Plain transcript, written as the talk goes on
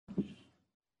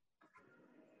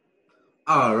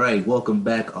All right, welcome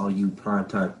back, all you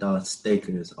Primetime Thoughts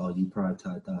stakers, all you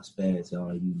Primetime Thoughts fans, and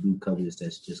all you newcomers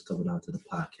that's just coming out to the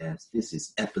podcast. This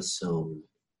is episode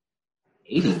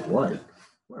 81.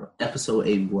 We're on episode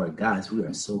 81. Guys, we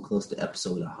are so close to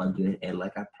episode 100, and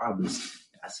like I promised,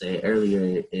 I said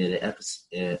earlier in the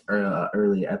episode,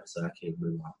 earlier episode, I can't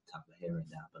remember off the top of my head right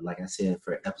now, but like I said,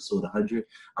 for episode 100,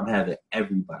 I'm having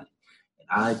everybody.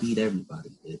 I beat everybody.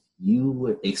 If you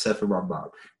were, except for my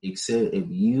mom, except if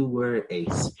you were a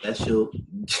special,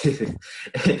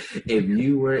 if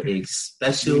you were a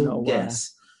special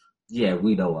guest, yeah,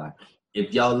 we know why.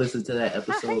 If y'all listen to that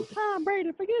episode, I hate Tom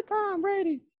Brady. Forget Tom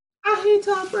Brady. I hate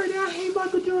Tom Brady. I hate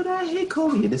Michael Jordan. I hate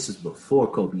Kobe. And this is before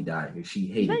Kobe died, and she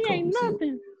hated They Kobe. ain't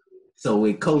nothing. So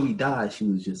when Kobe died, she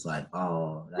was just like,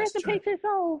 "Oh, that's trash." His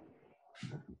soul.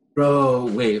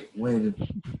 Bro, wait, when.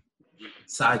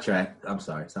 Sidetrack.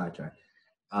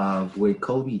 When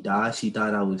Kobe died, she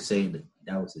thought I was saying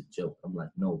that was a joke. I'm like,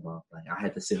 no, mom. Like, I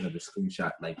had to send her the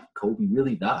screenshot. Like, Kobe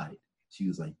really died. She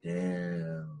was like,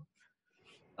 damn.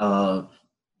 But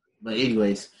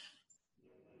anyways,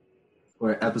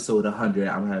 for episode 100,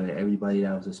 I'm having everybody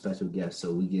that was a special guest.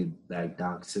 So we get back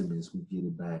Doc Simmons. We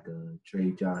get back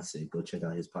Trey Johnson. Go check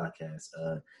out his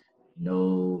podcast.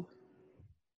 No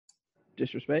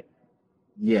disrespect.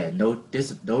 Yeah, no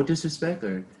disrespect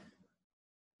or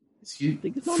excuse.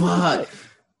 Fuck.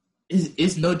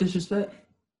 It's no disrespect.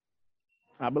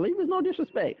 I believe it's no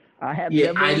disrespect. I have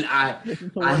never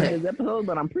listened to one of his episodes,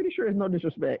 but I'm pretty sure it's no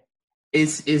disrespect.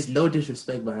 It's no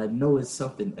disrespect, but I know it's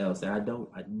something else. And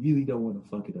I really don't want to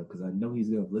fuck it up because I know he's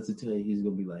gonna listen to it. He's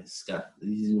gonna be like Scott.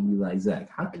 He's gonna be like Zach.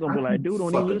 He's gonna be like, dude,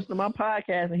 don't even listen to my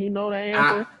podcast, and he know the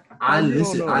answer. I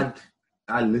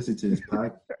listen to his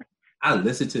podcast. I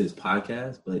listen to his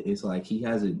podcast, but it's like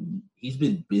he's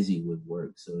been busy with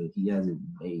work, so he hasn't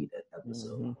made an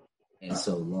episode in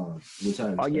so long. Which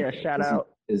I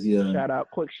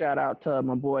quick shout out to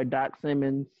my boy Doc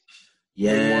Simmons.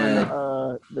 Yeah. He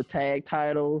won the tag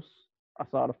titles. I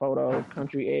saw the photo,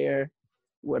 Country Air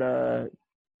with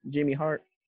Jimmy Hart.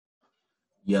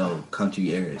 Yo,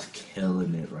 Country Air is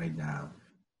killing it right now.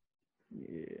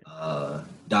 Yeah.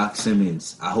 Doc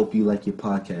Simmons, I hope you like your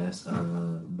podcast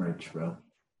merch, bro.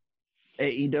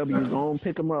 AEW, go and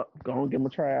pick him up. Go and give him a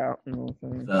tryout. You know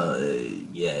what I'm saying?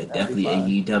 Yeah, definitely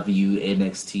AEW,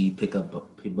 NXT, pick up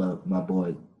my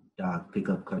boy Doc, pick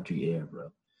up Country Air, bro.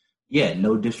 Yeah,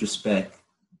 no disrespect,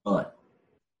 but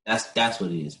that's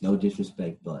what it is. No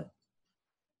disrespect, but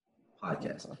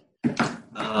podcast.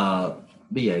 But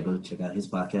yeah, go check out his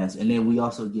podcast. And then we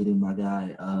also get in my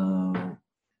guy,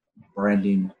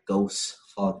 Brandon Ghost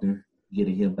Faulkner,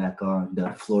 getting him back on,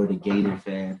 the Florida Gator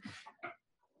fan.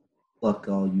 Fuck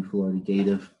all you Florida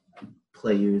Gator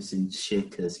players and shit,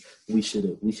 because we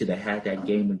should have had that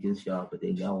game against y'all, but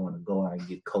then y'all want to go out and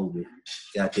get COVID.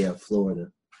 Goddamn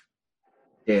Florida.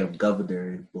 Damn governor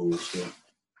and bullshit.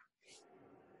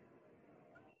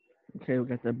 Okay, we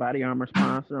got the Body Armor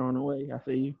sponsor on the way. I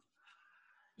see you.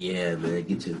 Yeah, man,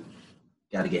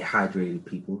 gotta get hydrated,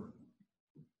 people.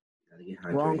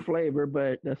 Wrong flavor,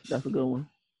 but that's a good one.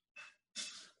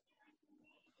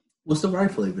 What's the right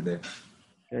flavor there?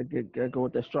 Gotta go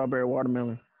with that strawberry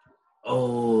watermelon.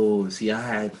 Oh, see, I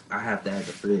have to have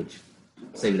the fridge.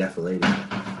 Save that for later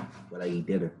when I eat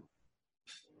dinner.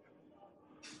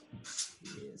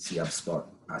 Yeah, see, I'm smart.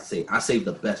 I save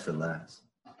the best for last.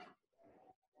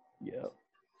 Yep.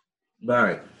 All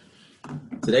right,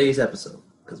 today's episode,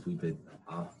 because we've been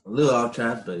a little off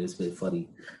track, but it's been funny.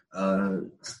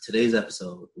 Today's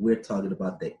episode, we're talking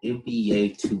about the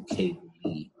NBA 2K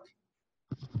League.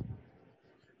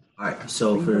 All right,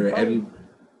 so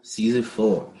season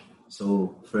 4.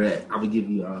 So I'm gonna give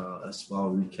you a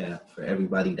small recap for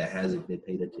everybody that hasn't been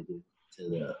paid attention to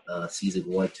the season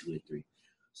 1, 2, and 3.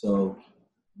 So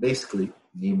basically,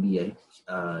 the NBA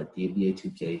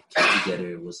 2K came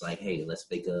together and was like, "Hey, let's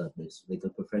make a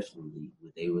professional league."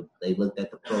 They looked at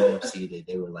the pro scene and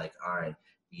they were like, "All right,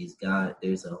 these guys.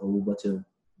 There's a whole bunch of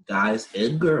guys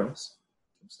and girls.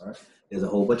 There's a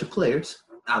whole bunch of players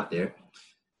out there,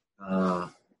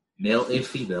 male and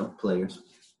female players,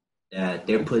 that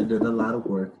they're putting in a lot of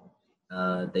work.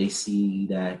 They see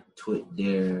that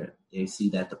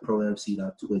the pro MC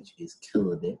on Twitch is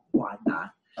killing it. Why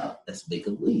not? Let's make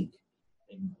a league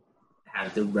and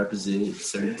have them represent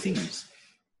certain teams."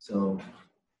 So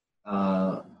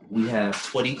we have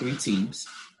 23 teams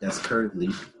that's currently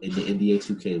in the NBA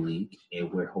 2K League,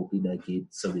 and we're hoping to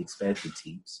get some expansion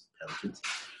teams, Pelicans.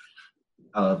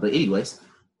 But anyways,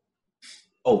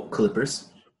 Clippers.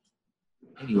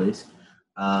 Anyways,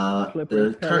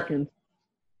 Clippers,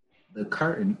 the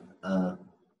curtain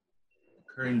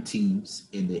current teams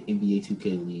in the NBA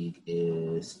 2K League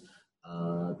is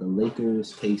the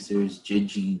Lakers, Pacers,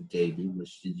 Gigi Gaming,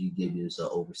 which Gigi Gaming is an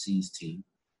overseas team.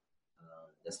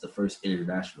 That's the first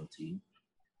international team.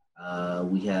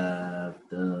 We have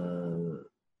the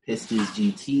Pistons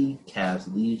GT,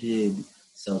 Cavs Legion,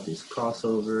 Celtics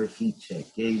Crossover, Heat Check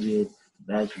Gaming,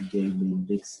 Magic Gaming,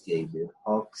 Knicks Gaming,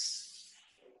 Hawks,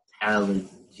 Talent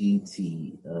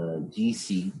GT,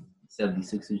 GC,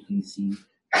 76ers GC,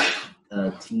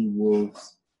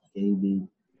 T-Wolves Gaming,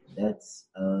 that's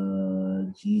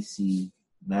GC,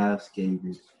 Mavs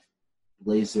Gaming,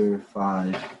 Blazer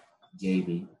 5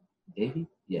 Gaming. Gaming?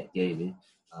 Yeah, Gaming.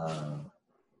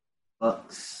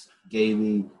 Bucks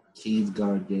Gaming,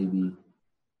 Kingsguard Gaming,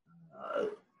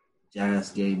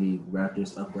 Jazz Gaming,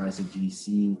 Raptors Uprising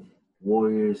GC,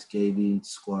 Warriors Gaming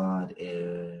Squad,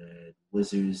 and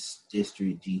Wizards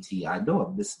District GT. I know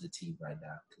I'm missing a team right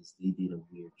now because they did a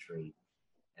weird trade,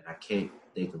 and I can't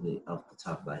think of it off the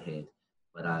top of my head.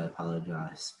 But I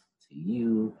apologize to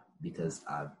you because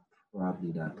I'm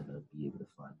probably not going to be able to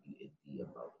find you in the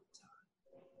amount of time.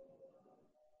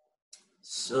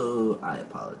 So I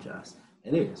apologize.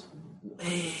 And there's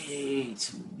way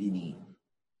too many.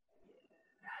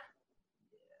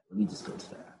 Let me just go to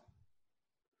that.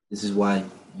 This is why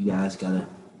you guys gotta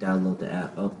download the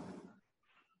app. Oh.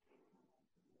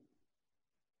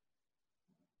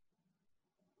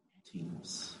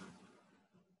 Teams.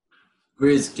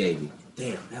 Grizz Gaming.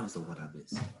 Damn, that was the one I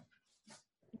missed.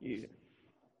 Yeah.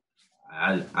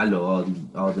 I know all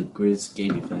the Grizz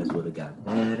Gaming fans would have got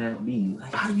mad at me.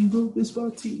 Like, how you gonna miss my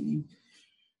team?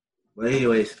 But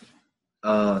anyways,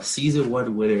 season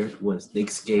 1 winner was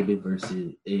Knicks Gaming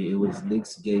versus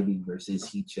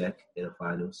Heat Check in the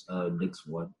finals. Knicks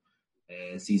won.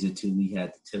 And season 2 we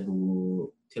had the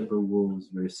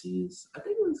Timberwolves versus I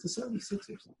think it was the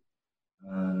 76ers.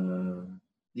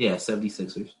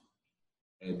 76ers.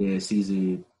 And then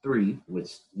season 3,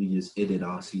 which we just ended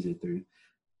off season 3,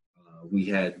 we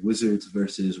had Wizards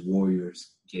versus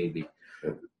Warriors Gaming.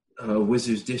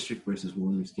 Wizards District versus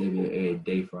Warriors Gaming, and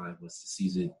Day 5 was the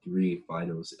season 3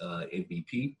 finals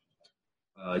MVP.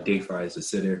 Day 5 is a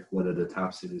center, one of the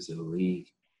top centers in the league.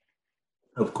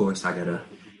 Of course, I gotta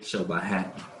show my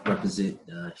hat, represent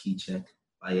Heat Check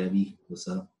Miami. What's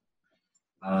up?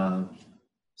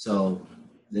 So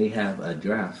they have a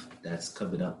draft that's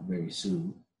coming up very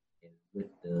soon, and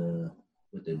with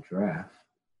the draft,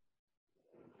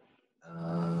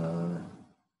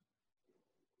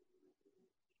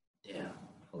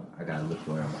 hold on, I gotta look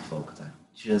for it on my phone because I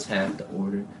just have the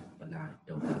order, but now I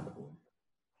don't have the order.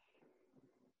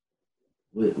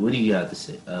 What do you have to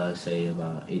say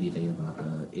about anything about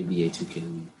the NBA 2K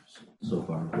League so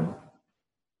far, bro?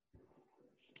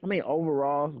 I mean,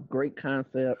 overall, great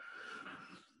concept.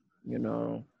 You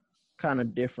know, kind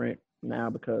of different now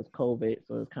because COVID,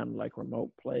 so it's kind of like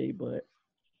remote play. But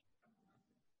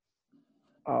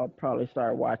I'll probably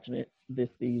start watching it this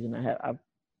season. I've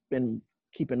been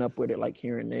keeping up with it like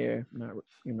here and there, not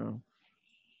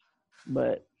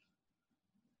but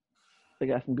they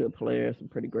got some good players, some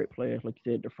pretty great players, like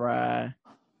you said, DeFry,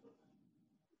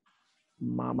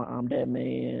 Mama, I'm That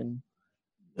Man,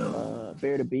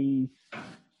 Bear the Beast,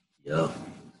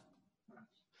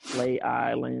 Slay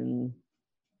Island,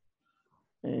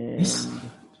 and is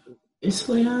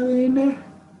Slay Island in there?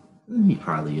 He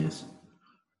probably is,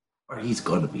 or he's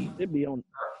gonna be. He'd be on.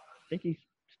 I think he's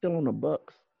still on the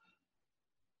Bucks.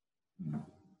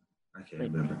 I can't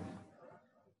remember.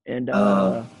 And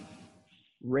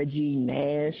Reggie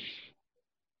Nash.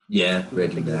 Yeah,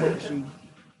 Reggie Nash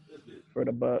for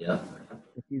the Bucks. Yeah.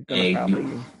 He's gonna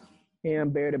probably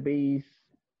him, Bear the Beast,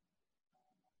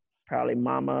 probably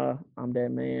Mama, I'm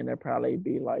That Man. They'll probably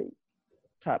be like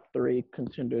top 3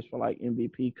 contenders for like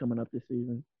MVP coming up this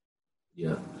season.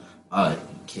 Yeah.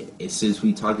 Since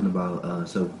we talking about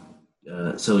so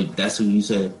that's who you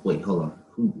said. Wait, hold on.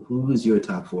 Who is your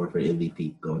top 4 for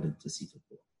MVP going into season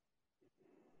 4?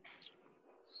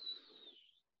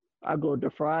 I'll go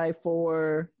DeFry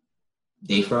 4.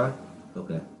 Dayfry?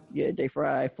 Okay. Yeah,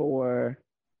 DeFry 4.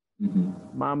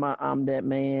 Mm-hmm. Mama, I'm That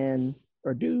Man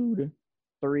or Dude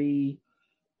 3.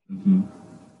 Mm-hmm.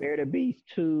 Bear the Beast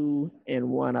 2 and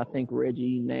 1. I think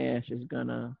Reggie Nash is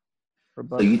gonna.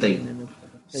 So you think?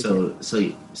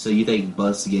 So you think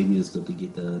Bucks Gaming is going to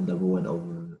get the number 1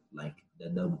 over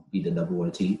be the number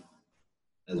 1 team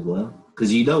as well?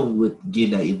 Because with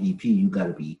getting that MVP, you got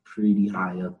to be pretty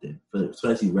high up there,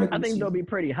 especially regular. I think they'll be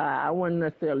pretty high. I wouldn't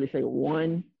necessarily say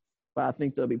 1, but I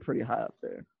think they'll be pretty high up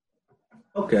there.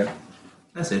 Okay,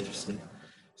 that's interesting.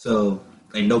 So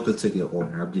in no particular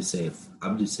order. I'm just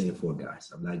saying four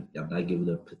guys. I'm not giving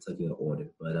a particular order,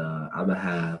 but I'm gonna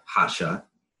have Hot Shot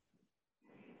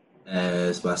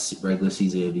as my regular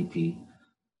season MVP.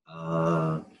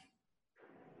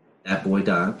 That boy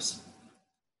Dobbs.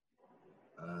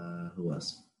 Who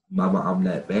else? Mama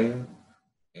Omelette Bear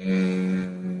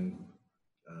and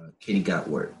Kenny Got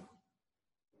Work.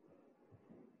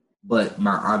 But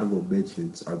my honorable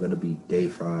mentions are gonna be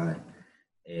Dayfi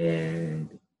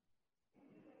and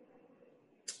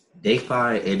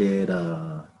then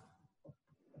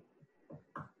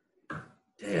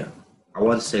damn, I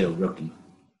want to say a rookie.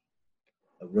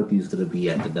 A rookie is gonna be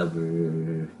at the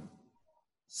number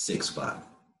 6 spot.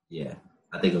 Yeah,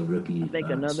 I think a rookie, I think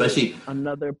especially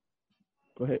another.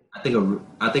 Go ahead. I think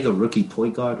a rookie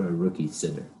point guard or a rookie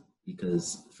center,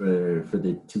 because for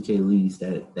the 2K leagues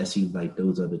that seems like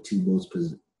those are the two most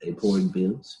important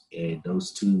builds, and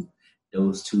those two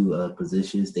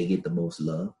positions they get the most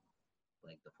love,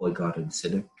 like the point guard and the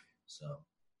center. So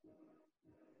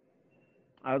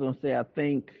I was gonna say, I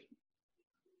think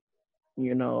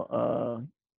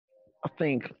I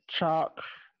think Chalk,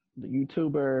 the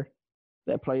YouTuber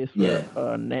that plays yeah,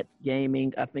 for Net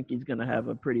Gaming, I think he's gonna have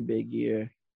a pretty big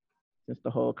year. Since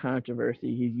the whole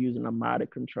controversy, he's using a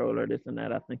modded controller, this and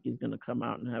that. I think he's gonna come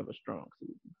out and have a strong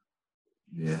season.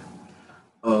 yeah.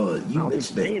 I You don't think mentioned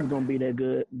Spain's gonna be that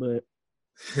good, but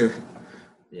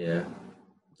yeah,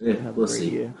 have we'll a great see.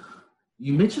 year.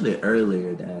 You mentioned it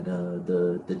earlier that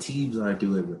the teams are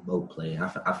doing remote play.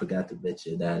 I forgot to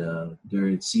mention that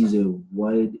during season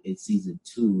 1 and season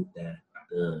 2 that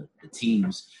the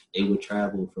teams they would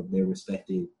travel from their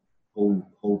respective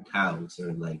hometowns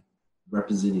or like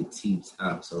represented teams'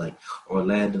 house. So like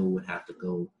Orlando would have to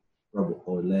go from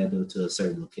Orlando to a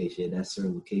certain location. That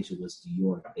certain location was New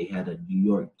York. They had a New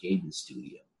York gaming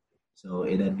studio. So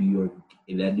in that New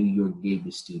York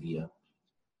gaming studio.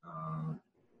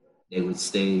 They would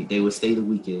stay the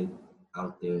weekend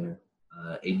out there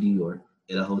in New York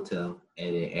in a hotel,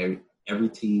 and then every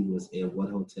team was in one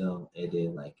hotel, and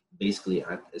then like basically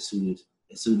as soon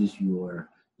as you're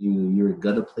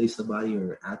gonna play somebody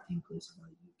or after you play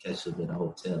somebody, you catch them in a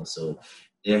hotel. So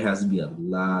there has to be a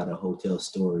lot of hotel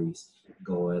stories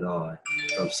going on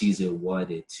from season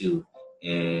 1 and 2.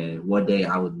 And one day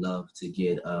I would love to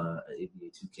get an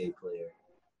NBA 2K player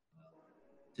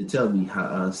to tell me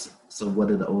how so one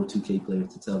of the old 2K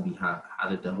players to tell me how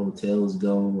did the hotels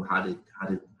go, how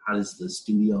does the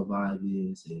studio vibe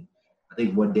is, and I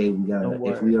think one day we gotta Don't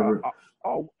worry. if we ever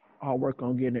I'll work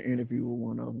on getting an interview with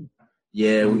one of them.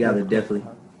 yeah we gotta definitely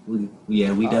we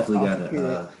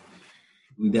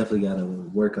definitely gotta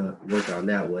work on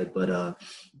that one, but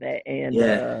that and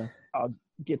yeah I'll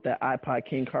get that iPod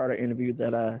King Carter interview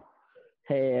that I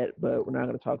had, but we're not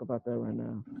going to talk about that right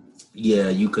now. yeah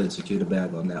you couldn't secure the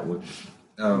bag on that one.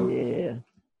 Yeah.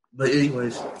 But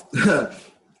anyways,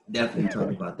 definitely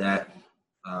talk about that.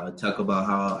 Talk about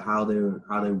how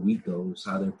their week goes,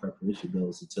 how their preparation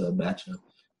goes into a matchup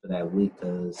for that week,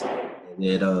 and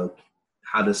then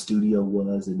how the studio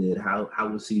was, and then how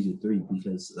was season 3,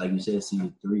 because like you said,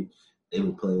 season 3 they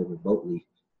were playing remotely.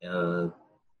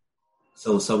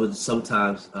 So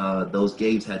sometimes those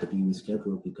games had to be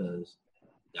rescheduled because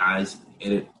guys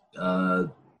in it.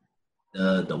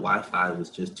 The Wi-Fi was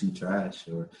just too trash,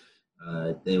 or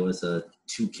there was a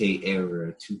 2K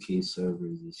error, 2K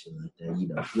servers and shit like that. You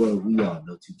know, well, we all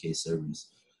know 2K servers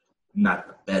not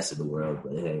the best in the world,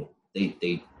 but hey,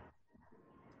 they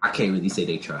I can't really say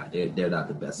they tried. They're not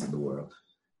the best in the world,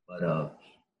 but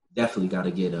definitely got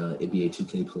to get a NBA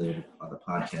 2K player on the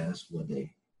podcast one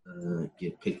day.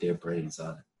 Pick their brains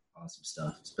on some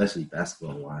stuff, especially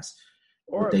basketball wise.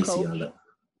 Or what a they coach. see on the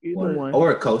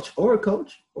Or a coach.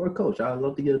 I'd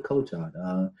love to get a coach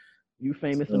on. You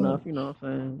famous enough, you know what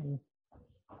I'm saying?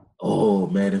 Oh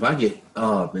man, we get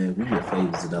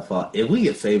famous enough out. If we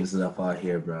get famous enough out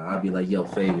here, bro, I'll be like, yo,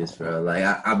 famous, bro. Like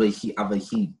I'm a Heat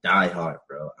diehard,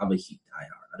 bro. I'm a Heat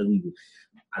diehard.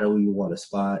 I don't even want a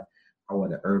spot. I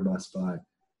want to earn my spot.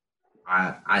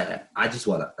 I just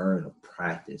want to earn a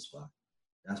practice spot.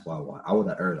 That's what I want. I want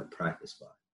to earn a practice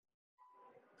spot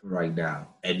right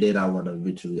now, and then I want to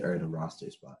eventually earn a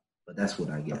roster spot. But that's when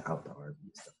I get out the army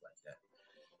and stuff like that.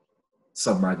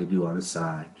 Something I can do on the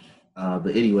side.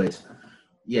 But anyways,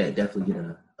 yeah, definitely get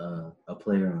a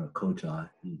player or a coach on.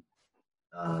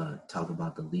 Talk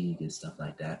about the league and stuff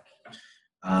like that.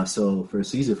 So for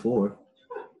season 4,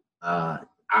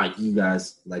 you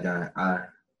guys like I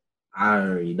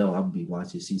already know I'm gonna be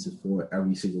watching season 4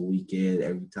 every single weekend,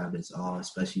 every time it's on,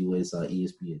 especially when it's on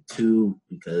ESPN2,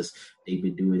 because they've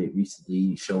been doing it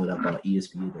recently, showing up on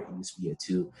ESPN or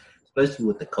ESPN2, especially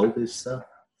with the COVID stuff.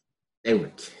 They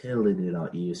were killing it on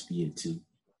ESPN too.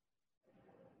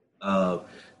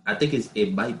 I think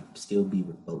it might still be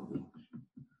remotely.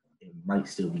 It might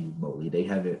still be remotely. They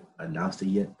haven't announced it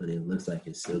yet, but it looks like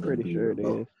it's still I'm going to pretty be sure it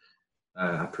remote. is.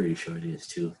 I'm pretty sure it is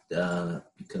too.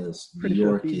 Because New Pretty sure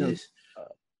York is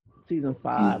season is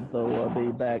 5, so we'll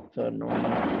be back to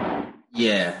normal.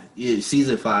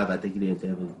 season 5. I think it is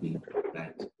definitely be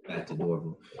back to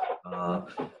normal.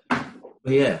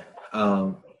 But yeah,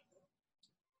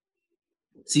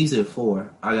 season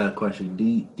 4. I got a question. Do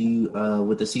you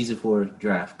with the season 4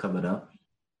 draft coming up?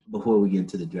 Before we get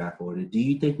into the draft order, do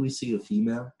you think we see a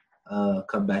female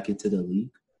come back into the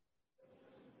league?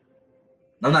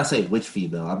 I'm not saying which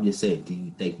female. I'm just saying, do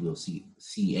you think we'll see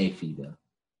a female?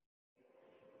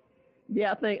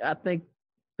 Yeah, I think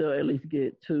they'll at least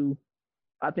get 2.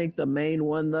 I think the main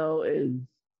one though is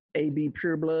AB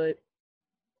Pureblood.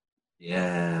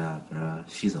 Yeah, bro.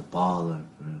 She's a baller,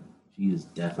 bro. She is I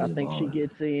definitely a think she baller.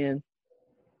 gets in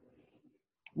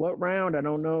what round? I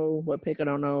don't know. What pick? I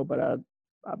don't know, but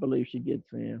I believe she gets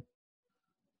in.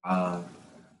 Uh,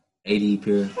 AD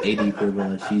Pure,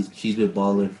 she's been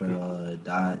balling for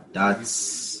Dot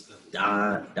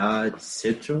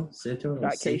Central.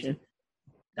 Cation.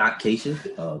 Doc Cation.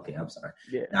 Oh, okay. I'm sorry.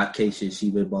 Yeah. Doc Cation. She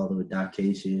been balling with Doc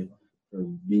Cation for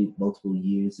multiple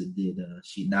years, and then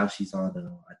she's on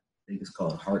I think it's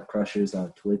called Heart Crushers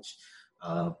on Twitch,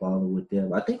 balling with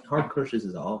them. I think Heart Crushers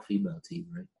is an all female team,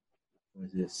 right? Or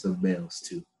is there some males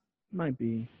too? Might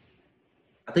be.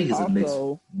 I think it's a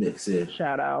Also, mix in.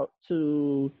 shout out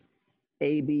to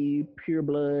AB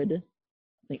Pureblood. I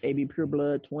think AB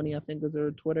Pureblood 20. I think is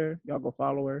her Twitter. Y'all go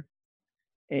follow her.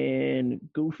 And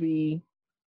Goofy,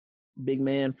 big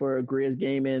man for Grizz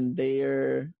Gaming.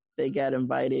 They got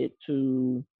invited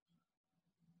to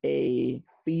a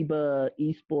FIBA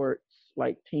esports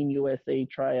like Team USA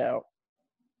tryout.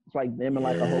 It's like them and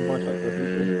like a whole bunch of other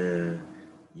people.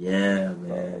 Yeah, yeah, So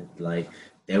man. Like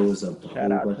there was a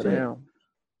shout whole out to bunch of them.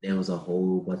 there was a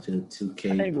whole bunch of I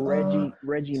 2K think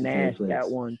Reggie 2K Nash got players.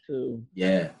 one too.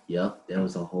 Yeah, yep. There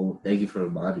was a whole. Thank you for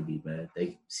reminding me, man.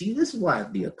 See, this is why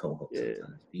I need a co-host Yeah.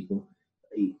 sometimes. People,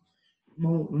 hey,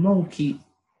 Mo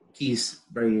keeps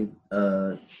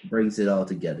brings it all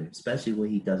together, especially when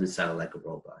he doesn't sound like a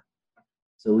robot.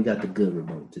 So we got the good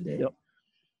remote today. Yep.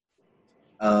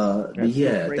 But That's Trent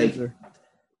yeah, Fraser.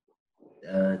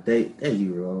 thank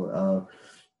you, Ro.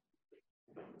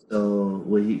 So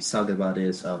what he's talking about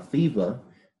is FIBA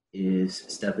is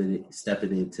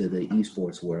stepping into the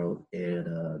esports world,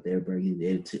 and they're bringing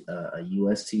in a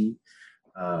U.S. team.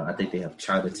 I think they have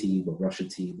China team, a Russian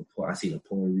team. I see a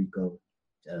Puerto Rico,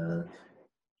 uh,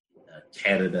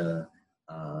 Canada,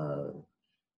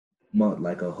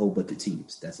 like a whole bunch of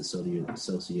teams that's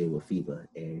associated with FIBA,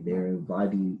 and they're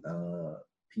inviting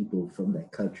people from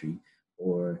that country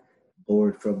or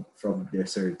board from their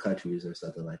certain countries or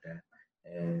something like that,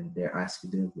 and they're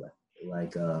asking them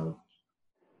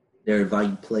they're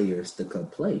inviting players to come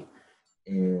play,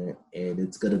 and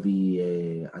it's gonna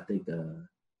be I think a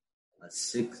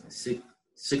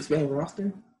six man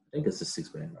roster. I think it's a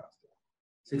 6 man roster,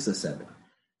 6 or 7,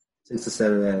 6 or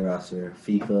 7 man roster.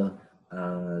 FIFA,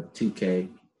 2K,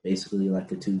 basically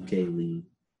like a 2K league,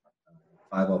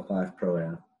 5-on-5 pro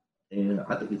am, and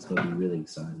I think it's going to be really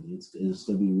exciting. It's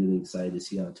going to be really exciting to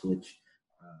see on Twitch.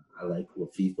 I like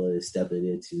what FIFA is stepping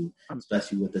into,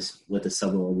 especially with the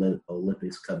Summer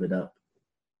Olympics coming up.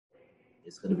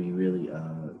 It's going to be really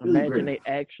Imagine great. they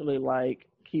actually like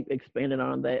keep expanding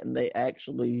on that, and they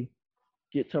actually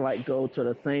get to like go to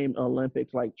the same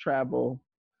Olympics, like travel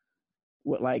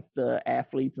with like the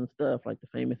athletes and stuff, like the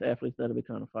famous athletes. That'll be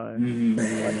kind of fire. Man,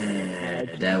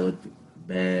 Like, that would be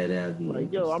man. That'd be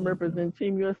like, yo, I'm interesting, bro. representing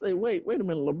Team USA. Wait a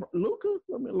minute, Luca?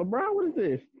 I mean, LeBron? What is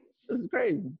this? This is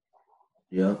crazy.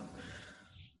 Yep.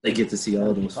 They get to see all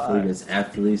That'll be those fire. famous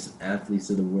athletes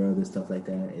of the world and stuff like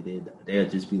that, and then they'll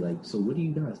just be like, "So what do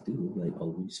you guys do?" Like, "Oh,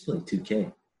 we just play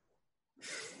 2K."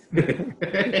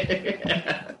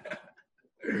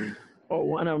 Or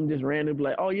one of them just randomly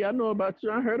like, oh yeah, I know about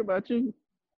you. I heard about you.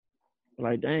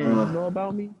 Like, dang, you uh, know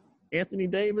about me? Anthony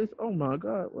Davis? Oh my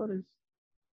God, what is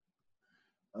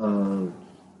uh,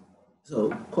 so,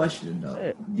 question though,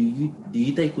 that? do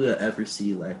you think we'll ever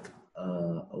see like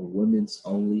a women's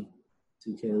only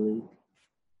 2K league?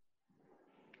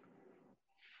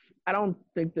 I don't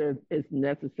think that it's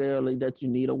necessarily that you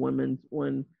need a women's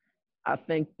one. I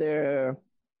think they're,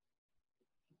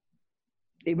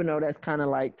 even though that's kind of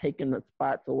like taking the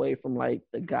spots away from like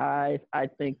the guys, I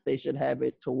think they should have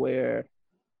it to where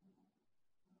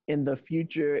in the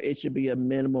future it should be a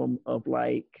minimum of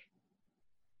like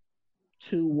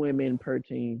 2 women per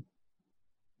team.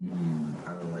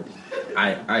 I don't like it.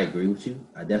 I agree with you.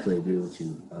 I definitely agree with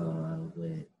you.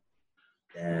 With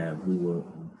that,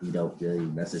 we don't really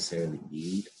necessarily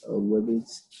need a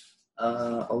women's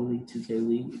only 2K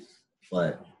league,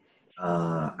 but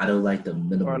I don't like the Or at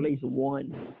minimum. least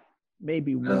one,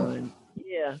 maybe I don't. one.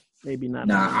 Yeah, maybe not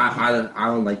the Nah, minimum. I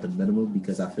don't like the minimum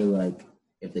because I feel like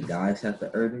if the guys have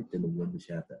to earn it, then the women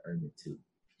should have to earn it too.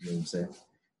 You know what I'm saying?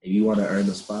 If you want to earn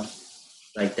a spot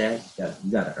like that,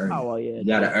 you got to earn Oh it. well, yeah, You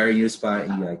got to true. earn your spot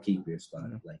and you got to keep your spot.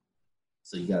 Yeah. Like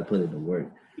so, you got to put in the work.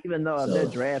 Even though if they're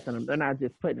So drafting them, they're not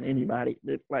just putting anybody.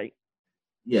 Like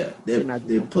yeah, they're not just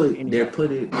gonna put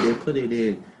anybody. they're putting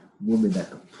in women that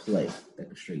can play, that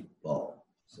can straight ball.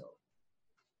 So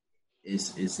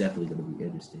it's definitely going to be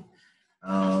interesting.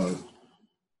 Um,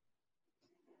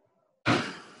 all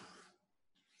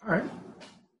right,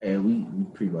 and we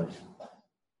pretty much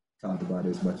talked about it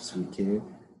as much as we can.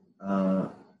 Uh,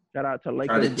 Shout out to try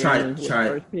Lakers to try gaming with the try.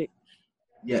 first pick.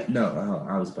 Yeah, no,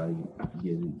 I was about to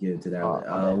get into that.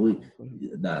 Oh, my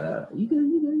bad. You good,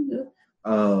 you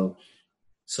good.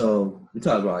 So we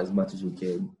talked about as much as we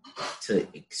can to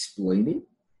explain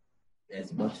it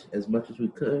as much as we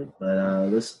could,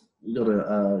 but we're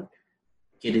gonna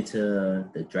get into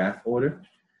the draft order.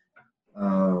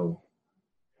 Um,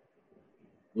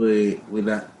 we're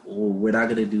not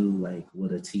gonna do like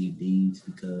what a team needs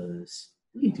because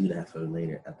we can do that for a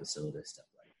later episode and stuff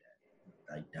like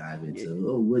that. Like dive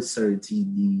into what certain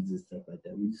team needs and stuff like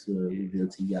that. We just gonna reveal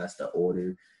to you guys the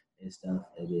order and stuff,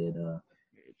 and then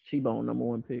T-Bone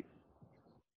 #1 pick.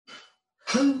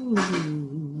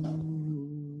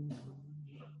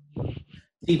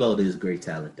 Tebow is great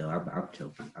talent though. I'm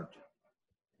joking.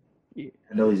 Yeah,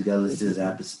 I know he's gonna listen to his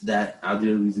episode. That I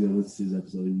know he's gonna listen to his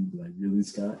episode. He'd be like, "Really,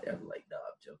 Scott?" I'm like, "No,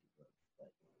 I'm joking." Bro.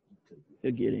 Like,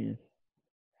 he'll get in.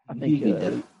 I he think could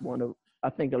at least one of. I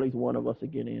think at least one of us will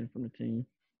get in from the team.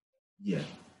 yeah.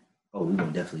 Oh, we're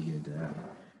gonna definitely get into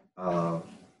that.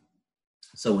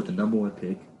 So with the #1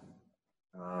 pick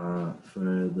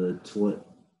for the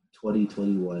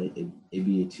 2021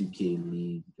 NBA 2K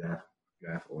League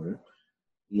draft order,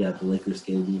 we have the Lakers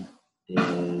gaming,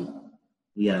 then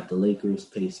we have the Lakers,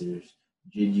 Pacers,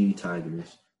 Gingy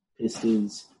Tigers,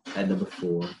 Pistons at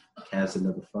 #4, Cavs at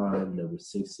 #5,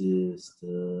 #6 is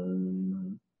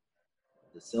the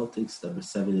Celtics,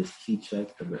 #7 is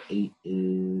Keycheck, #8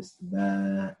 is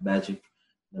Magic,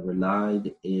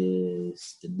 #9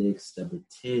 is the Knicks,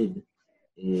 #10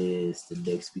 is the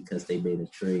Knicks because they made a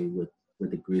trade with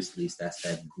the Grizzlies. That's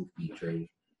that goofy trade.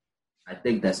 I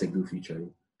think that's a goofy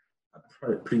trade. I'm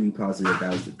pretty positive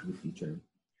that was a goofy trade.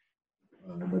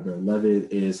 #11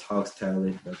 is Hawks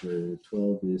Talent.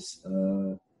 #12 is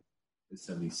the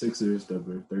 76ers.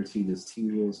 #13 is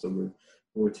T-Wolves.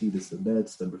 #14 is the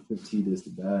Nets. #15 is the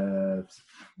Mavs.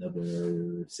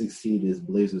 #16 is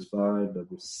Blazers 5.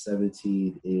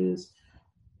 #17 is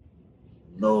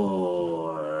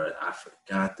Lord. I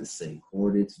forgot to say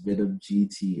Hornets Venom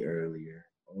GT earlier.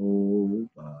 Oh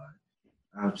my.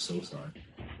 I'm so sorry.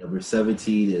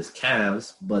 #17 is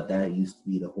Cavs, but that used to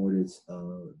be the Hornets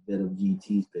Venom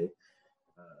GT's pick.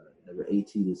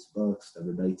 #18 is Bucks.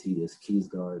 #19 is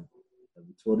Kingsguard.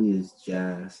 #20 is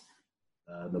Jazz.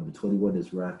 #21 is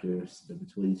Raptors.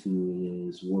 #22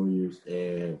 is Warriors.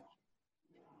 And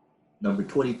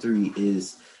 #23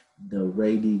 is the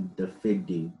reigning,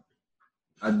 defending,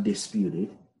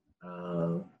 undisputed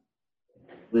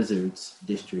Wizards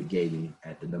District Gaming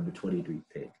at the #23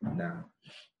 pick. Now,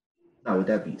 with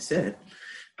that being said,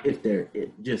 if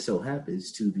it just so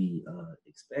happens to be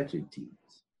expansion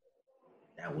teams,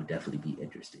 that would definitely be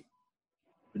interesting.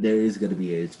 But there is going to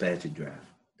be an expansion draft,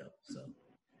 though. So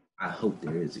I hope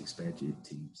there is expansion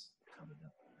teams coming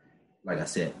up. Like I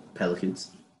said,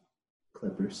 Pelicans,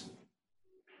 Clippers.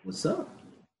 What's up?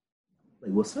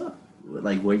 Like, what's up?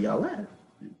 Like, where y'all at?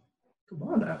 Come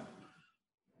on now.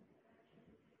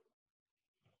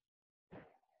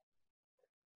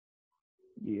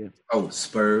 Yeah. Oh,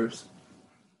 Spurs.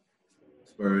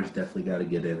 Spurs definitely got to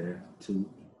get in there too.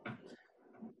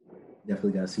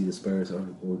 Definitely got to see the Spurs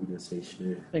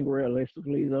organization. I think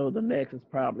realistically though, the next is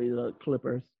probably the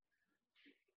Clippers,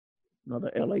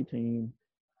 another LA team.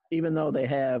 Even though they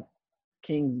have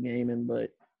Kings gaming, but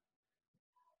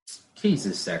Kings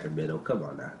is Sacramento. Come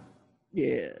on now.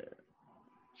 yeah.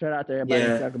 Shout out to everybody in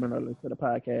Yeah. Sacramento listen to the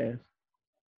podcast.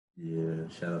 Yeah.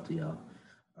 Shout out to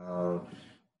y'all.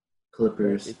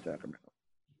 Clippers. It's Sacramento.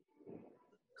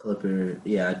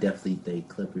 Yeah, I definitely think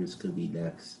Clippers could be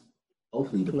next.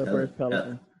 Hopefully the Clippers,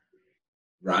 Pelicans.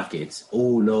 Rockets.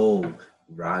 Oh no,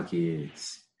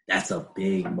 Rockets. That's a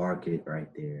big market right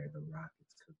there. The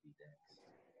Rockets could be next.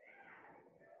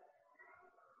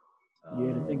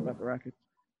 Yeah, to think about the Rockets.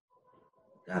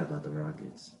 Forgot about the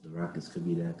Rockets. The Rockets could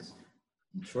be next.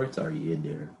 Detroit's already in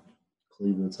there.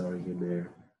 Cleveland's already in there.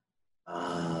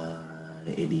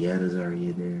 Indiana's already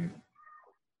in there.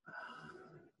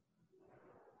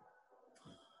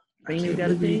 I Phoenix can't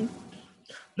got a believe team?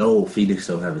 No, Phoenix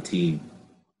don't have a team.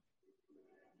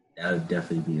 That would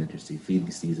definitely be interesting.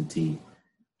 Phoenix needs a team.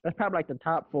 That's probably like the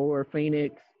top four: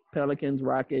 Phoenix, Pelicans,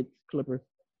 Rockets, Clippers.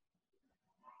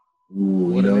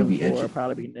 Ooh, One of them four will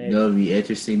probably be next. It'd be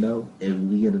interesting though if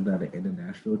we get another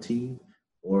international team,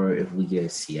 or if we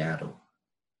get Seattle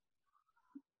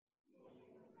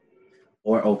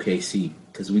or OKC,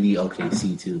 because we need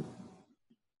OKC too.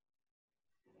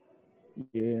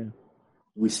 Yeah.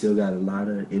 We still got a lot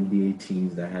of NBA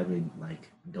teams that haven't like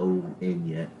dove in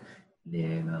yet.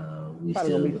 Then we probably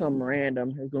still gonna be something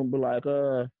random. It's gonna be like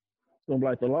the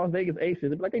Las Vegas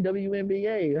Aces. It's like they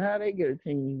WNBA. How they get a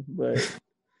team? But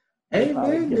hey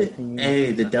man,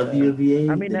 the WNBA,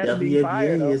 I mean, the that'd be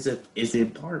fire, WNBA though. is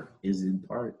in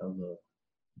part of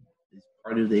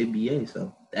the NBA,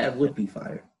 so that would be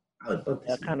fire. I would love to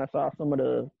see. I kind of saw some of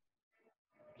the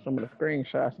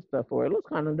screenshots and stuff for it. It looks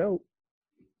kind of dope.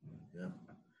 Yeah.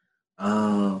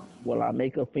 Will I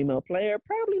make a female player?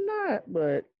 Probably not,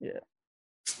 but yeah.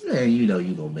 Man, you know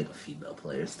you gonna make a female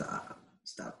player. Stop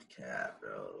the cap,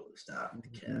 bro. Stop the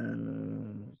cap.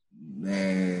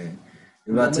 Man,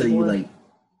 if I tell you like,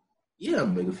 yeah,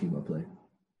 I'm gonna make a female player.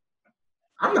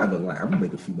 I'm not gonna lie, I'm gonna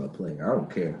make a female player. I don't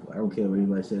care. I don't care what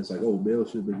anybody says. Like, oh, male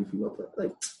should make a female player.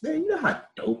 Like, man, you know how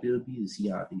dope it would be to see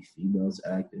how these females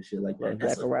act and shit like that.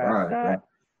 That's a grind, bro.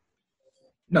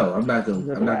 No, I'm not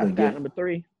gonna get number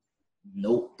 3.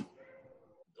 Nope.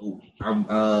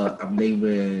 I'm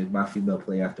naming my female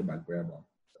player after my grandma.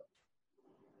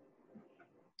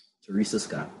 Teresa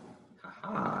Scott.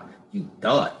 Haha, you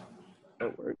thought.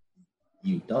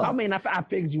 You thought. I mean, I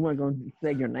figured you weren't gonna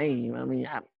say your name. I mean,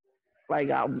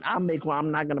 I'll make one.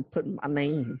 I'm not gonna put my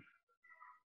name.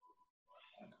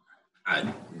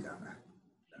 Nah,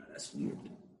 that's weird.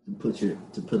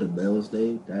 To put a male's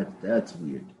name, that's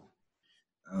weird.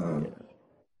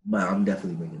 But I'm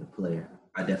definitely making a player.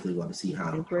 I definitely want to see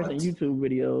how. Interesting YouTube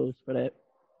videos for that.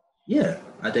 Yeah,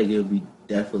 I think it would be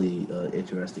definitely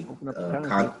interesting.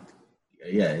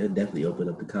 Yeah, it'll definitely open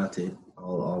up the content,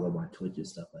 all of my Twitch and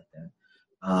stuff like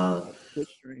that. Twitch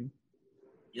stream.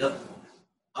 Yep.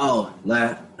 Oh,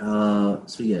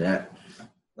 speaking of that,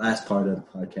 last part of the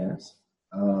podcast,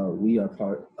 we are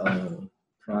part of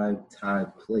Prime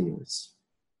Time Players,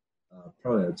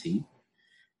 Pro MT.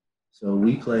 So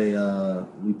we play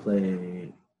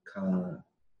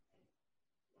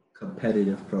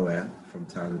competitive pro-am from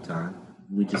time to time.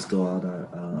 We just go on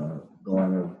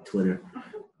our Twitter,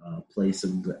 play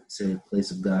some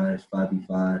guys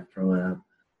 5v5 pro-am.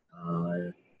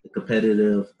 The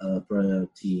competitive pro-am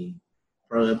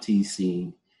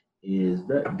scene is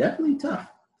definitely tough.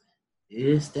 It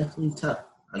is definitely tough.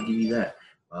 I'll give you that.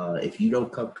 If you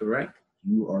don't come correct,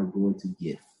 you are going to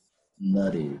get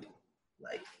flooded,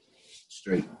 like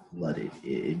straight flooded.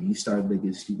 If you start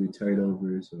making stupid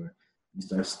turnovers, or you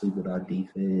start sleeping on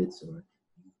defense, or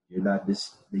you're not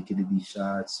just making any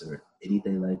shots or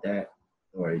anything like that,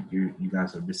 or you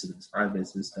guys are missing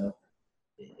assignments and stuff,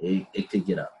 it could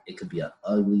get up. It could be an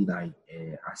ugly night.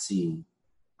 And I see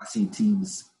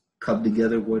teams come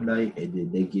together one night and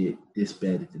then they get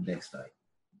disbanded the next night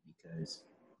because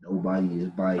nobody is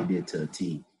buying into a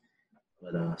team.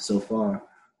 But so far,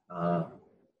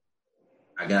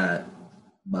 I got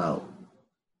about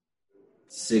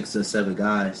 6 or 7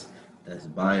 guys that's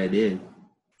buying in.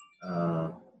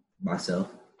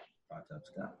 Myself, 5 times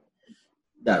Scott.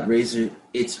 Got Razor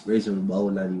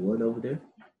Ramon 91 over there.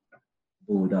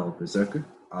 Bulldog Berserker,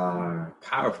 our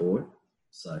power forward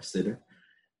 / center.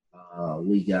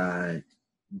 We got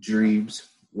Dreams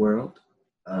World,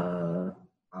 our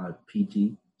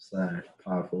PG /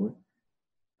 power forward.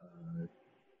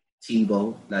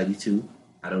 Tebow 92.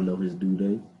 I don't know his due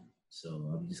name, so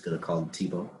I'm just gonna call him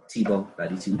Tebow. Tebow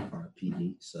 92, our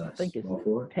PG / I think it's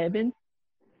forward. Tevin.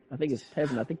 I think it's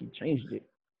Tevin. I think he changed it.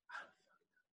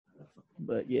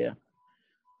 But yeah.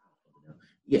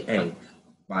 Yeah, hey,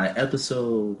 by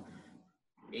episode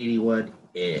 81,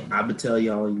 and I'm gonna tell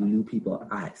y'all, you new people,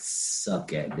 I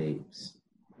suck at names.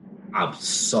 I'm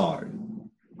sorry.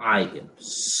 I am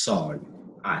sorry.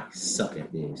 I suck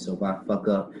at names. So if I fuck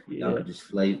up, y'all can just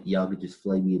flame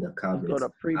me in the comments. Go to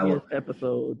previous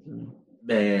episodes.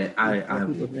 Man,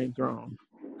 people's names wrong.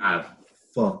 I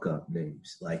fuck up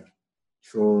names. Like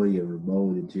Troy and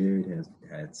Ramon and Jared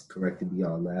has corrected me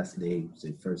on last names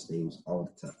and first names all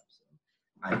the time. So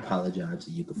I apologize.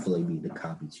 So you can flame me in the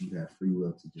comments. You have free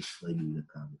will to just flame me in the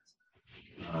comments.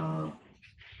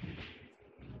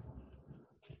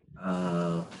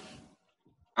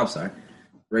 I'm sorry,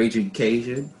 Raging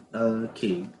Cajun,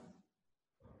 King.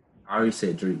 I already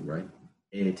said Dream, right?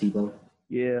 And Tebow,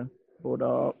 Yeah,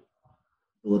 Bulldog.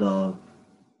 Bulldog,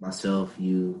 myself,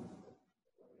 you.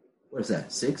 What is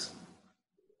that? 6?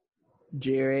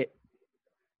 Jared.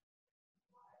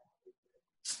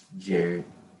 Jared.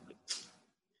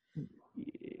 Yeah.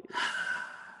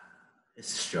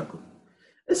 It's a struggle.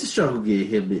 It's a struggle getting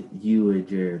him, you, and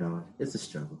Jared on. It's a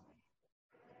struggle.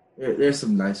 There's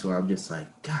some nights where I'm just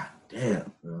like, God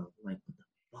damn, bro. Like, what the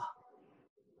fuck?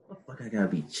 What the fuck I gotta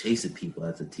be chasing people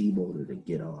as a team owner to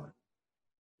get on?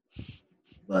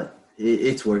 But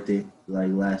it's worth it.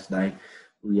 Like last night,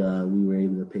 we were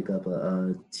able to pick up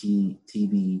a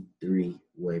TB3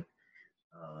 win.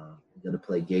 We're gonna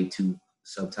play game 2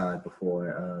 sometime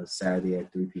before Saturday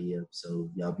at 3 p.m. So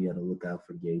y'all be on the lookout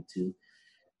for game 2.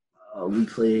 We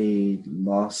played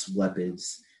Lost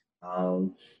Weapons.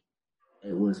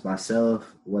 It was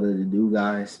myself, one of the new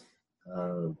guys,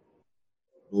 uh,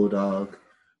 Bulldog,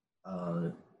 uh,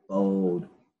 Bold,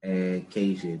 and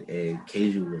Cajun. And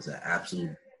Cajun was an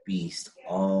absolute beast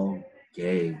all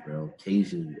game, bro.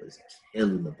 Cajun was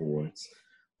killing the boards.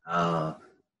 Uh,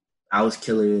 I was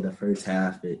killing in the first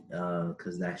half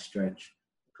because that stretch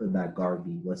could not guard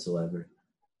me whatsoever.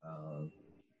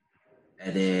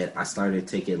 And then I started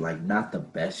taking like not the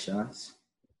best shots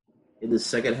in the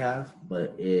second half,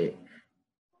 but it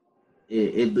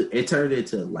turned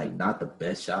into like not the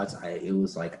best shots. It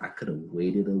was like I could have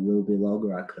waited a little bit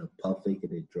longer. I could have pumped fake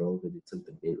and then drove and it took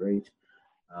the mid range.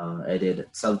 And then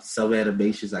some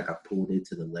animations like I pulled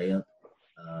into the layup,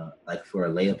 like for a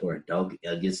layup or a dunk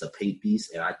against a paint piece,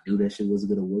 and I knew that shit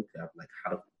wasn't gonna work. I'm like,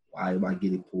 why am I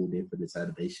getting pulled in for this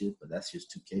animation? But that's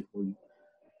just 2K for you.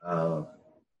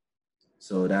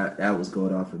 So that was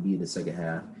going on for me in the second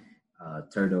half.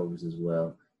 Turnovers as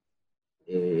well.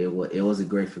 It wasn't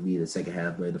great for me in the second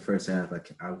half, but in the first half,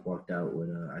 I walked out with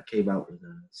I came out with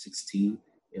 16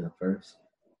 in the first,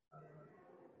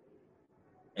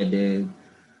 and then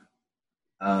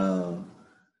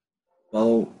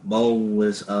Bo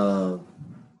was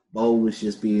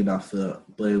just being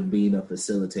being a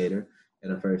facilitator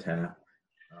in the first half,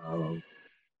 and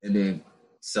then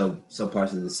some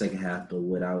parts of the second half. But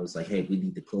when I was like, hey, we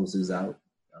need to close this out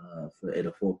for in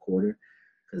the fourth quarter,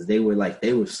 because they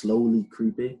were slowly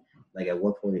creeping. Like at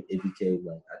one point, it became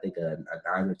like I think a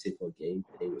 9 or 10 point game,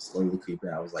 and they were slowly creeping.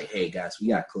 I was like, "Hey guys, we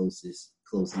got to close this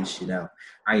shit out."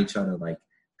 I ain't trying to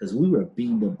because we were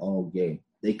beating them all game.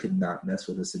 They could not mess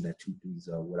with us in that 2-3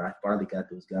 zone. When I finally got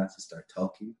those guys to start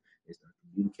talking and start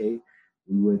communicating,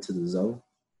 we went to the zone.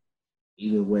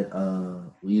 Even with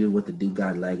the dude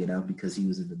got lagging out because he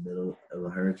was in the middle of a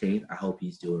hurricane. I hope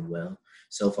he's doing well.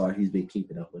 So far, he's been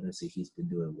keeping up with us, and he's been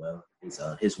doing well. His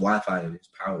Wi-Fi and his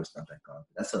power is not that gone.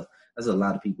 That's a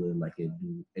lot of people in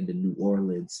the New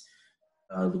Orleans,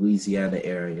 Louisiana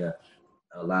area.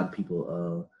 A lot of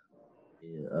people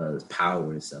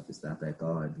power and stuff is not that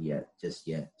gone just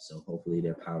yet. So hopefully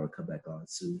their power come back on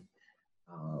soon.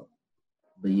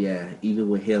 But yeah, even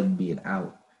with him being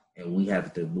out and we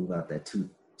have to move out that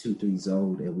 2-3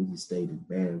 zone and we just stayed in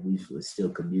man, we were still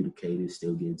communicating,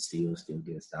 still getting steals, still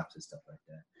getting stops and stuff like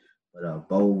that. But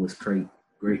Bo was great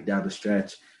down the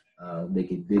stretch,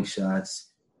 making big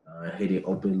shots, hitting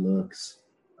open looks,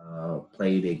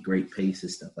 playing at great pace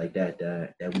and stuff like that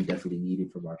we definitely needed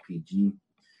from our PG.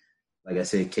 Like I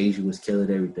said, Cajun was killing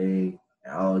everything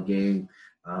all game.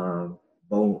 Bull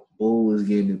was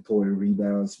getting important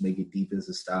rebounds, making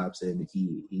defensive stops, and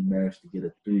he managed to get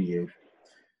a 3 in.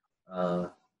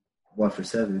 1 for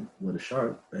 7 with a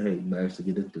sharp, but hey, he managed to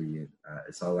get a 3 in.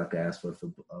 It's all I can ask for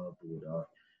Bulldog.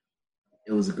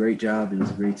 It was a great job. It was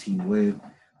a great team win.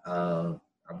 I'm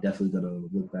definitely gonna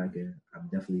look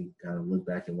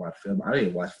back and watch film. I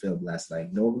didn't watch film last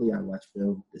night. Normally I watch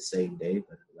film the same day,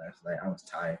 but last night I was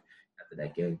tired after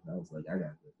that game. I was like, I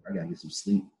gotta get some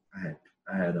sleep. I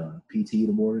had PT in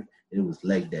the morning, and it was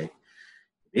leg day.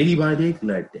 Anybody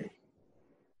leg day.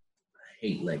 I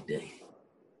hate leg day,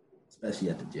 especially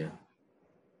at the gym.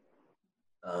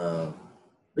 But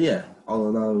yeah, all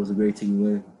in all, it was a great team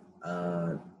win.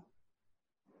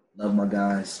 Love my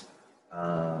guys.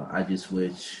 I just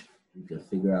wish we could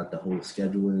figure out the whole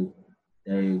scheduling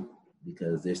thing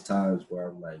because there's times where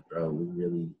I'm like, bro, we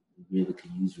really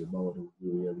could use Ramon,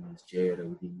 we really use Jared, or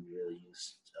we really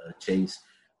use Chase.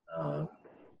 Uh,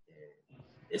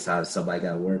 it's how somebody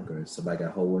got work or somebody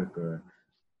got homework or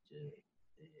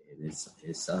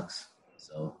it sucks.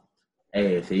 So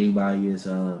hey, if anybody is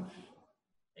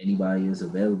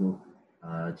available,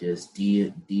 just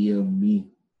DM me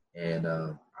and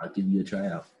I'll give you a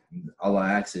tryout. All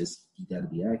I ask is you got to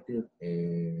be active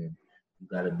and you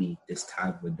gotta meet this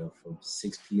time window from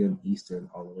 6 p.m. Eastern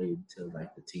all the way until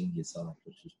like the team gets off,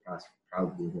 which is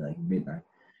probably like midnight.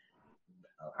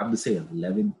 I'm gonna say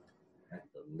 11 at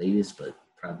the latest, but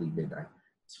probably midnight.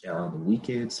 So on the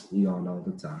weekends, we on all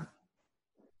the time.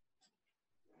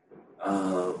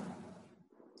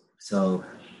 So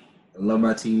I love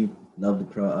my team, love the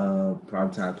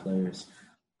prime time players.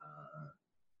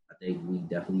 I think we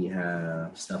definitely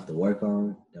have stuff to work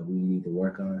on that we need to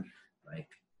work on. Like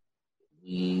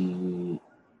we,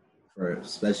 for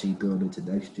especially going into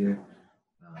next year,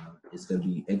 it's going to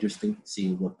be interesting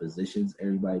seeing what positions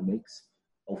everybody makes.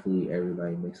 Hopefully,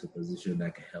 everybody makes a position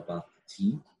that can help out the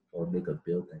team or make a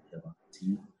build that can help out the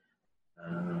team.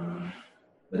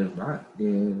 But if not,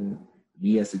 then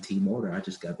me as a team owner, I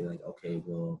just got to be like, okay,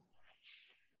 well,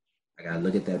 I got to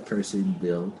look at that person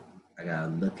build. I got to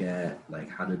look at like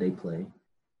how do they play,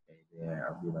 and then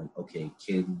I'll be like, okay,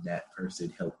 can that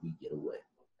person help me get away?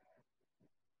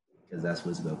 Because that's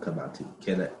what it's gonna come out to.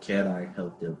 Can I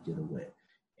help them get away?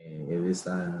 And if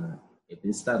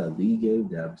it's not a league game,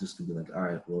 then I'm just gonna be like, all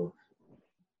right, well,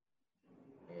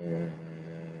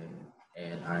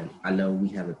 and I know we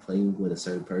haven't played with a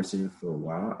certain person for a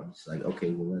while. I'm just like,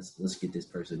 okay, well, let's get this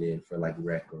person in for like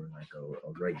rec or like a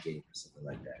rec game or something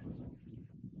like that.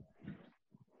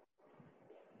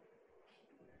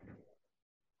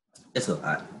 It's a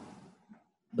lot,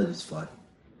 but it's fun.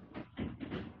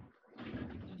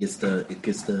 It gets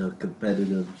the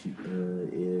competitive.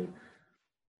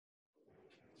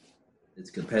 It's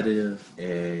competitive,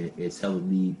 and it's helping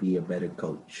me be a better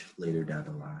coach later down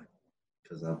the line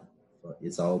because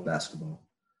it's all basketball.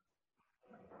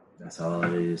 That's all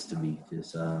it is to me.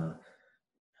 Just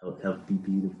help me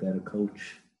be the better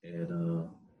coach, and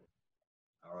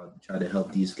I'll try to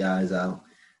help these guys out.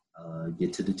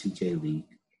 Get to the 2K league.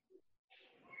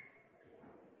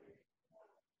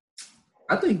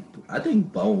 I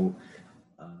think Bone.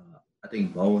 I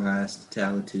think Bone has the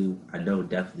talent too. I know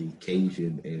definitely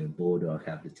Cajun and Bulldog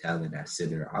have the talent at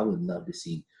center. I would love to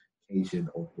see Cajun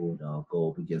or Bulldog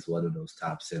go up against one of those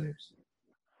top centers.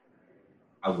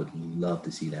 I would love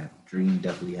to see that. Dream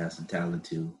definitely has some talent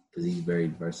too because he's very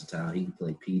versatile. He can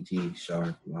play PG,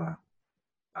 sharp, lock,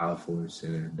 power forward,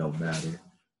 center. Don't matter.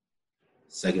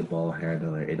 Second ball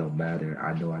handler, it don't matter.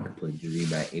 I know I can put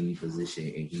Dream at any position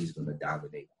and he's gonna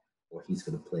dominate or he's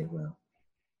gonna play well.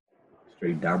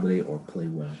 Straight dominate or play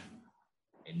well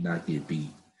and not get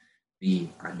beat.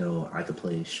 Me, I know I can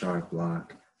play sharp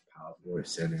block, power forward,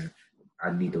 center.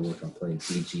 I need to work on playing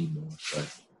PG more,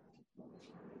 but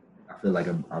I feel like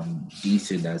I'm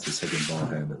decent as a second ball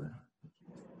handler.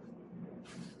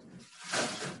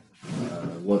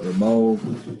 What Ramon,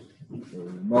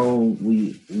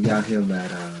 we got him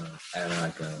at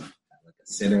like a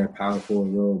center power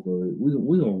forward role, but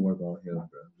we gonna work on him,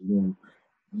 bro. We gonna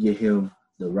get him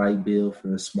the right build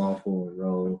for a small forward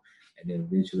role, and then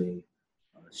eventually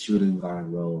a shooting guard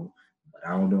role. But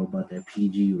I don't know about that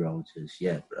PG role just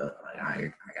yet, bro. Like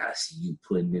I gotta see you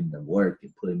putting in the work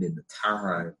and putting in the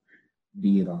time,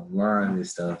 being online and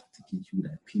stuff to get you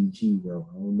that PG role.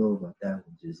 I don't know about that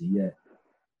one just yet.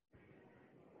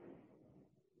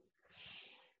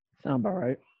 Sound about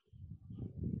right.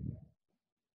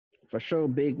 For sure,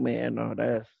 big man. No,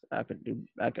 that's I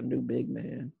can do big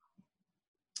man.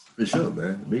 For sure,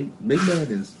 man.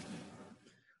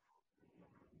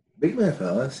 Big man for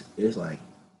us is like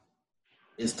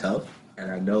it's tough,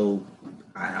 and I know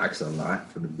I ask a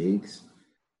lot from the bigs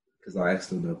because I ask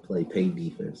them to play paint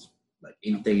defense. Like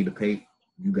anything in the paint,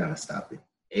 you gotta stop it.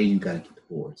 And you gotta get the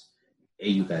boards.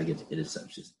 And you gotta get the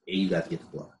interceptions. And you gotta get the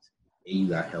blocks. And you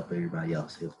gotta help everybody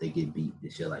else if they get beat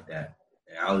and shit like that.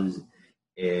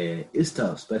 And it's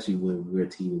tough, especially when we're a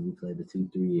team and we play the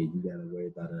 2-3 and you gotta worry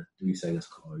about a 3 seconds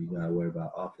call. You gotta worry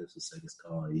about offensive seconds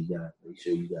call. You gotta make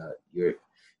sure you're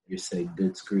setting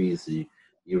good screens. So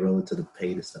you're rolling to the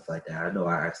paint and stuff like that. I know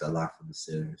I ask a lot from the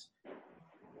centers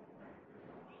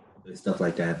and stuff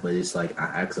like that, but it's like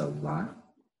I ask a lot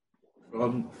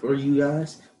for you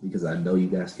guys because I know you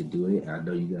guys can do it. I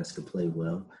know you guys can play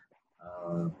well.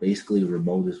 Basically,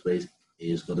 Ramon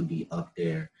is going to be up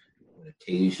there with a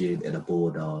Cajun and a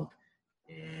Bulldog,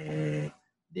 and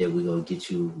then we're going to get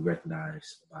you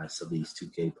recognized by some of these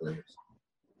 2K players.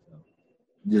 So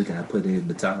you just got to put in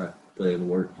the time, put in the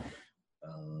work.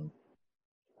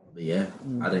 But yeah,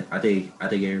 I think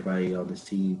everybody on this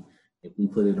team, if we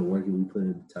put in the work and we put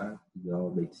in the time, we can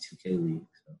all make the 2K league.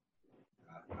 So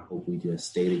I hope we just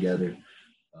stay together,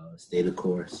 stay the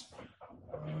course,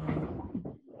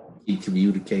 keep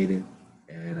communicating,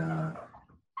 and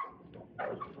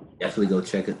definitely go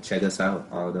check us out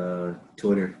on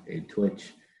Twitter and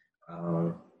Twitch.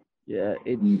 Yeah,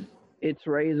 It's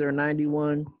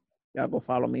Razor91. Y'all go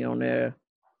follow me on there.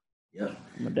 Yep.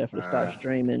 I'm gonna definitely start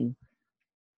streaming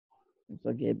once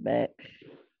I get back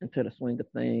into the swing of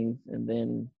things, and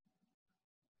then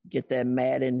get my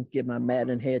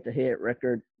Madden head-to-head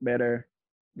record better.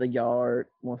 The yard,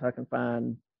 once I can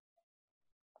find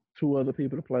 2 other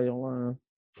people to play online.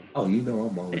 Oh, you know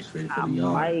I'm always ready for the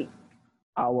yard.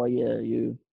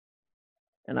 You.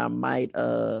 And I might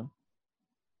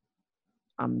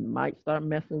start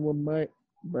messing with Mutt,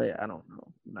 but I don't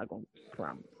know. I'm not gonna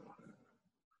promise.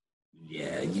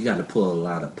 Yeah, you got to pull a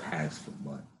lot of packs for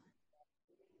Mutt.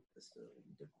 That's the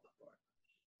difficult part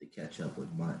to catch up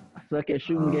with Mutt. I suck at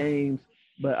shooting games,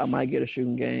 but I might get a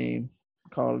shooting game,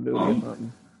 Call of Duty or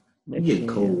something. I'm getting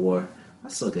Cold War. I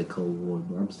suck at Cold War,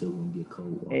 but I'm still gonna get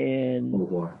Cold War. And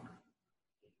Cold War.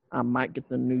 I might get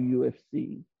the new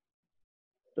UFC,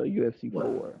 the UFC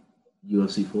 4.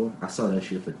 UFC 4? I saw that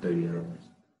shit for $30.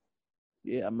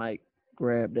 Yeah, I might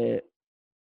grab that.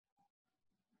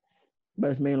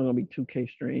 But it's mainly gonna be 2K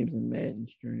streams and Madden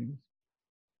streams.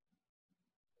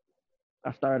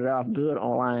 I started off good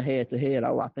online head to head.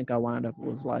 I think I wound up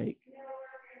was like,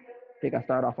 I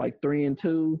started off like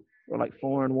 3-2 or like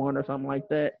 4-1 or something like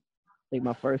that. I think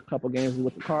my first couple games was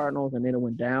with the Cardinals, and then it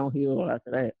went downhill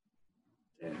after that.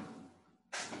 Yeah.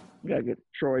 I gotta get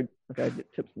Troy. I gotta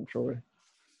get tips from Troy.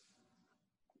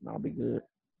 And I'll be good.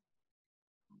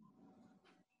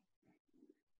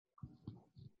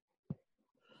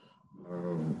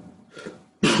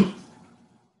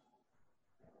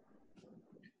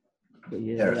 But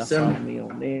yeah, follow me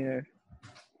on there.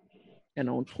 And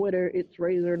on Twitter, it's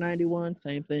Razor91.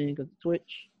 Same thing as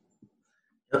Twitch.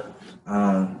 Yep.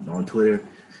 On Twitter,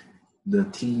 the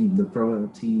pro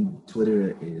team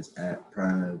Twitter is at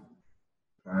Primetime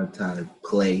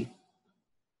Play.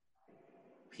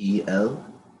 PLAY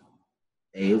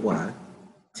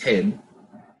 10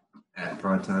 at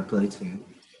Primetime Play 10.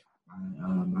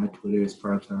 My Twitter is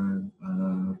Primetime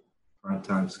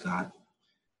Scott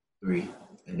 3,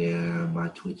 and then my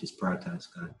Twitch is Primetime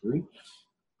Scott 3.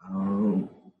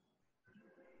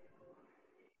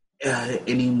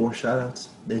 Any more shout outs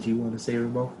that you want to say,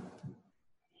 Remo?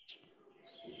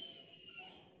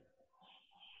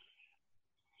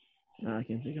 No, I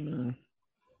can't think of none.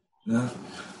 No?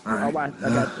 All right. I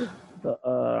got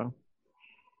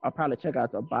I'll probably check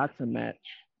out the boxing match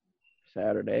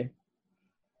Saturday.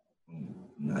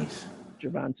 Nice.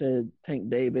 Gervonta Tank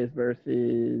Davis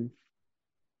versus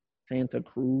Santa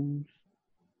Cruz.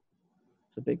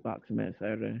 It's a big boxing match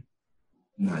Saturday.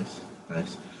 Nice.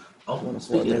 Oh,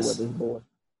 speaking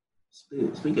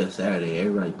of Saturday,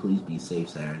 everybody please be safe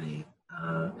Saturday.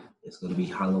 It's gonna be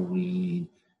Halloween.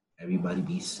 Everybody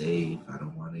be safe. I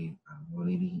don't want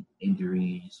any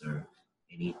injuries or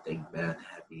anything bad to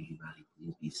happen. Everybody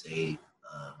please be safe.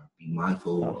 Be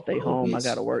mindful. I'll stay home. I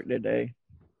gotta work today.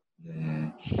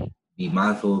 Yeah. Be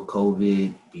mindful of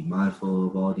COVID. Be mindful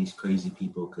of all these crazy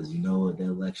people because you know the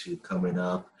election coming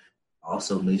up.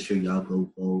 Also, make sure y'all go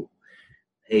vote.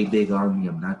 Hey, Big Army,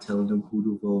 I'm not telling them who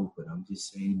to vote, but I'm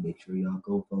just saying make sure y'all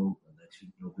go vote.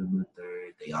 Election November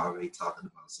 3rd. They already talking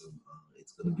about some.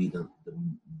 It's gonna be the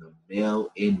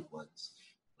mail-in ones,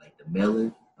 like the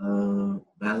mail-in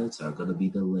ballots are gonna be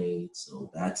delayed. So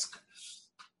that's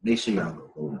make sure y'all go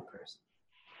vote in person.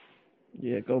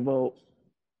 Yeah, go vote.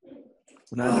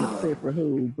 We're not gonna say for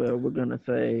who, but we're gonna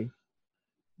say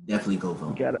definitely go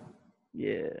vote.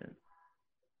 You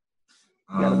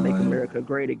gotta make America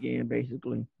great again,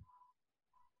 basically.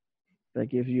 That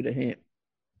gives you the hint.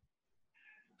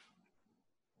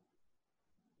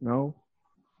 No?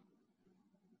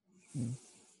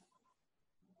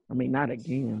 I mean, not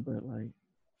again, but like.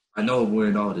 I know I'm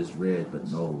wearing all this red, but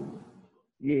no.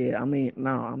 Yeah, I mean, no,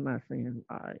 I'm not saying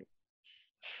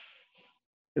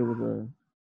it was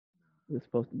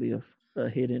supposed to be a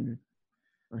hidden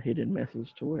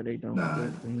message to where they don't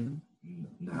vote for him.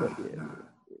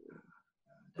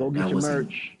 Go get your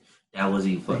merch. That was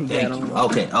even fun. Thank you.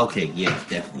 Okay, yeah,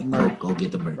 definitely. Go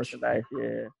get the merch. Merchandise,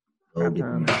 yeah. Go get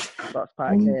the merch. Thoughts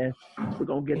podcast. We're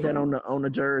gonna get that on the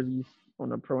jerseys, on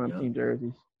the Pro Am team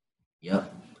jerseys.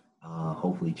 Yep.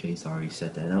 Hopefully Chase already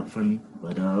set that up for me.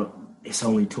 But it's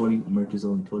only merch is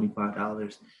only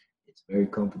 $25. It's very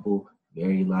comfortable,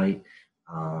 very light.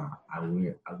 I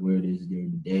wear this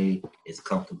during the day. It's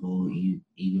comfortable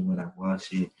even when I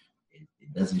wash it.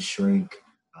 It doesn't shrink.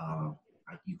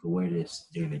 You can wear this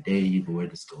during the day. You can wear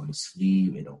this going to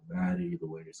sleep. It don't matter. You can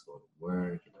wear this going to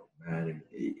work. It don't matter.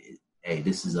 Hey,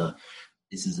 this is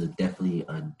definitely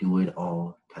a do it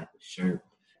all type of shirt,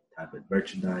 type of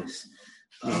merchandise.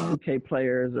 2K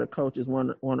players or coaches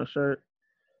want a shirt.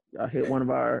 Y'all hit one of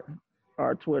our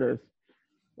Twitters.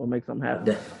 We'll make something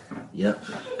happen. Yep.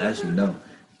 As you know,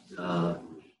 uh,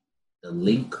 the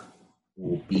link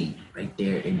will be right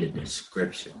there in the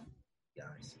description,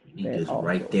 guys. Link That is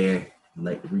right also. there.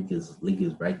 Like link is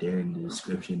right there in the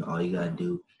description. All you gotta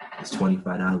do is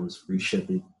 $25, free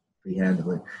shipping, free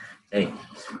handling. Hey,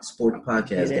 support the Get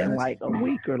podcast, it in guys. like a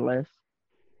week or less.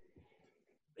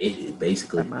 It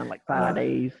basically, Got mine like 5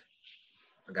 days.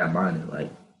 I got mine in like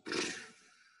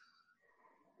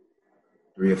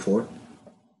 3 or 4.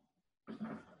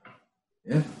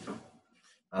 Yeah.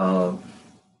 Um,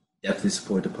 definitely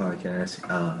support the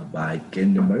podcast by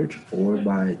getting the merch or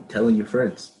by telling your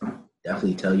friends.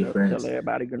 Definitely tell your Yep. Tell friends.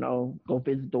 everybody, go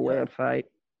visit the Yep. website.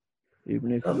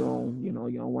 Even if Yep. you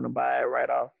don't want to buy it right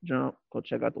off jump, go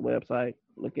check out the website,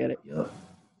 look at it, Yep.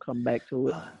 come back to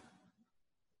it.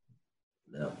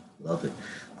 Yep. Love it.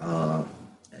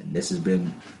 And this has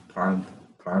been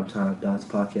Primetime Dots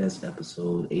Podcast,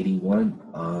 episode 81.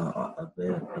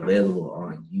 Available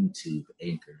on YouTube,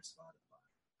 Anchor, Spotify,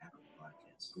 Apple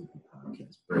Podcasts, Google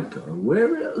Podcasts, Breaker, or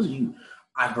wherever else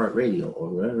iHeartRadio, or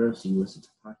wherever else you listen to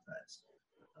podcasts.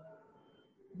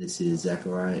 This is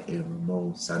Zachariah and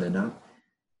Ramon signing out.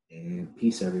 And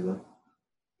peace, everyone.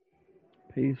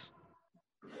 Peace.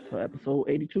 So episode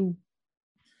 82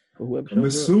 for whoever Coming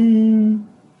shows up. soon.